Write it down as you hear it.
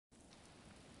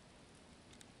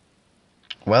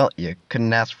Well, you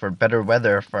couldn't ask for better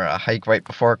weather for a hike right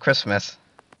before Christmas.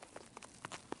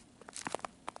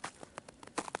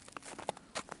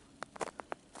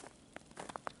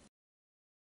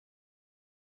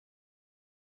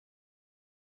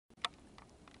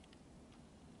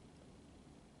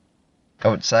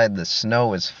 Outside, the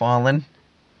snow is falling,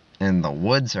 and the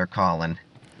woods are calling.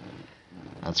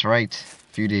 That's right,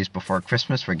 a few days before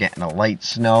Christmas, we're getting a light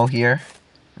snow here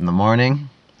in the morning,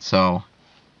 so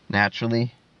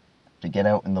naturally, to get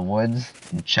out in the woods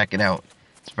and check it out.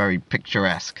 It's very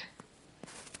picturesque.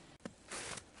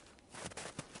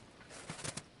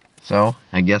 So,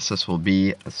 I guess this will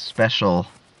be a special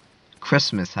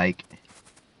Christmas hike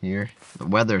here. The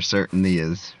weather certainly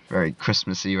is very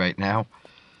Christmassy right now.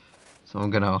 So I'm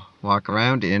gonna walk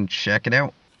around and check it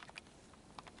out.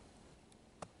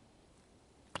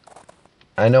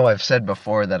 I know I've said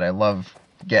before that I love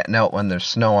getting out when there's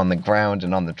snow on the ground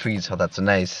and on the trees, how that's a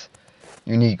nice,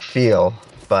 unique feel,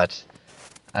 but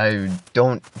I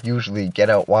don't usually get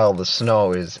out while the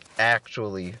snow is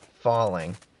actually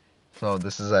falling. So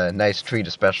this is a nice treat,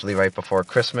 especially right before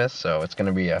Christmas, so it's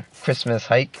gonna be a Christmas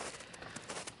hike.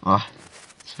 Oh,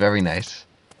 it's very nice.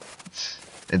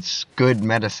 It's good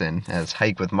medicine, as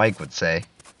Hike with Mike would say.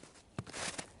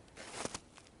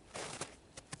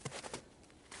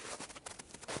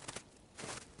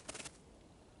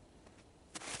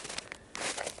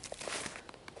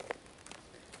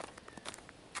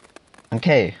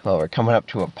 Okay, well, we're coming up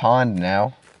to a pond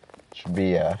now. Should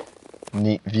be a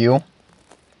neat view.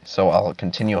 So I'll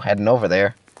continue heading over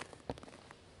there.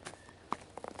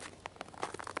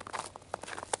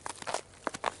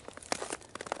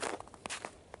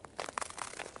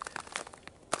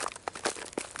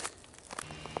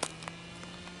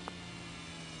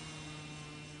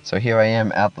 So here I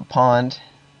am at the pond.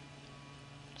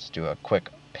 Let's do a quick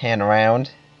pan around.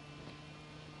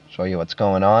 Show you what's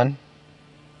going on.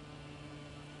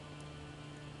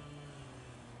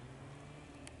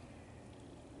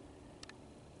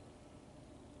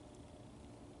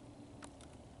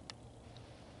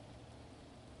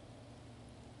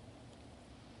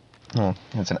 Oh,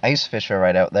 it's an ice fisher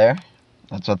right out there.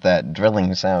 That's what that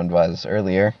drilling sound was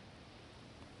earlier.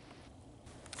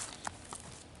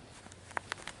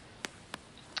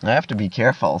 I have to be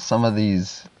careful. Some of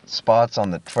these spots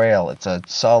on the trail, it's a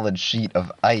solid sheet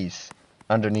of ice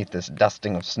underneath this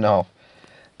dusting of snow.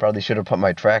 Probably should have put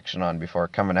my traction on before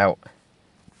coming out.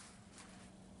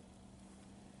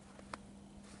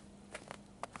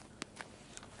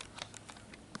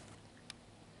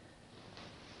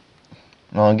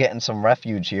 Well, I'm getting some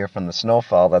refuge here from the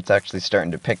snowfall that's actually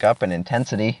starting to pick up in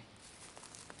intensity.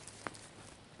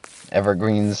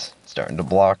 Evergreens starting to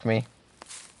block me,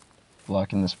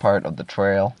 blocking this part of the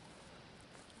trail.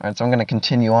 Alright, so I'm going to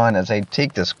continue on as I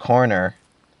take this corner.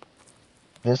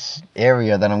 This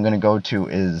area that I'm going to go to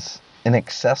is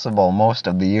inaccessible most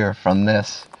of the year from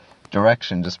this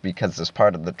direction, just because this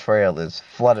part of the trail is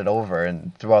flooded over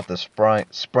and throughout the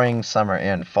spring, summer,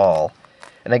 and fall.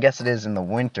 And I guess it is in the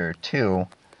winter too.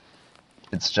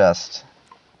 It's just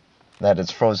that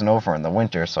it's frozen over in the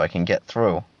winter so I can get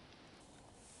through.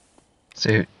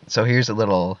 So here's a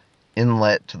little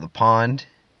inlet to the pond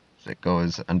that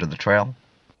goes under the trail.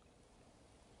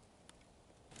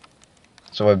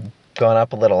 So I've gone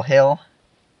up a little hill.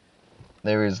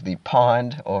 There is the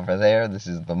pond over there. This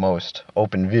is the most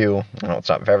open view. No, it's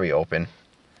not very open.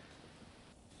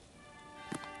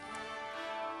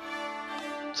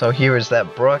 So here is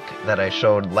that brook that I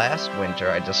showed last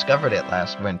winter. I discovered it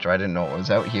last winter. I didn't know it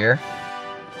was out here.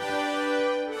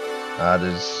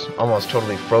 There's almost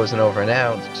totally frozen over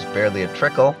now. It's just barely a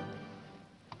trickle.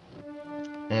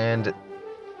 And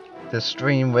the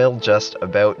stream will just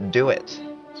about do it.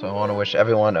 So I want to wish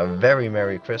everyone a very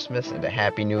Merry Christmas and a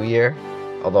Happy New Year.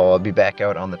 Although I'll be back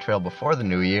out on the trail before the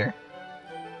New Year.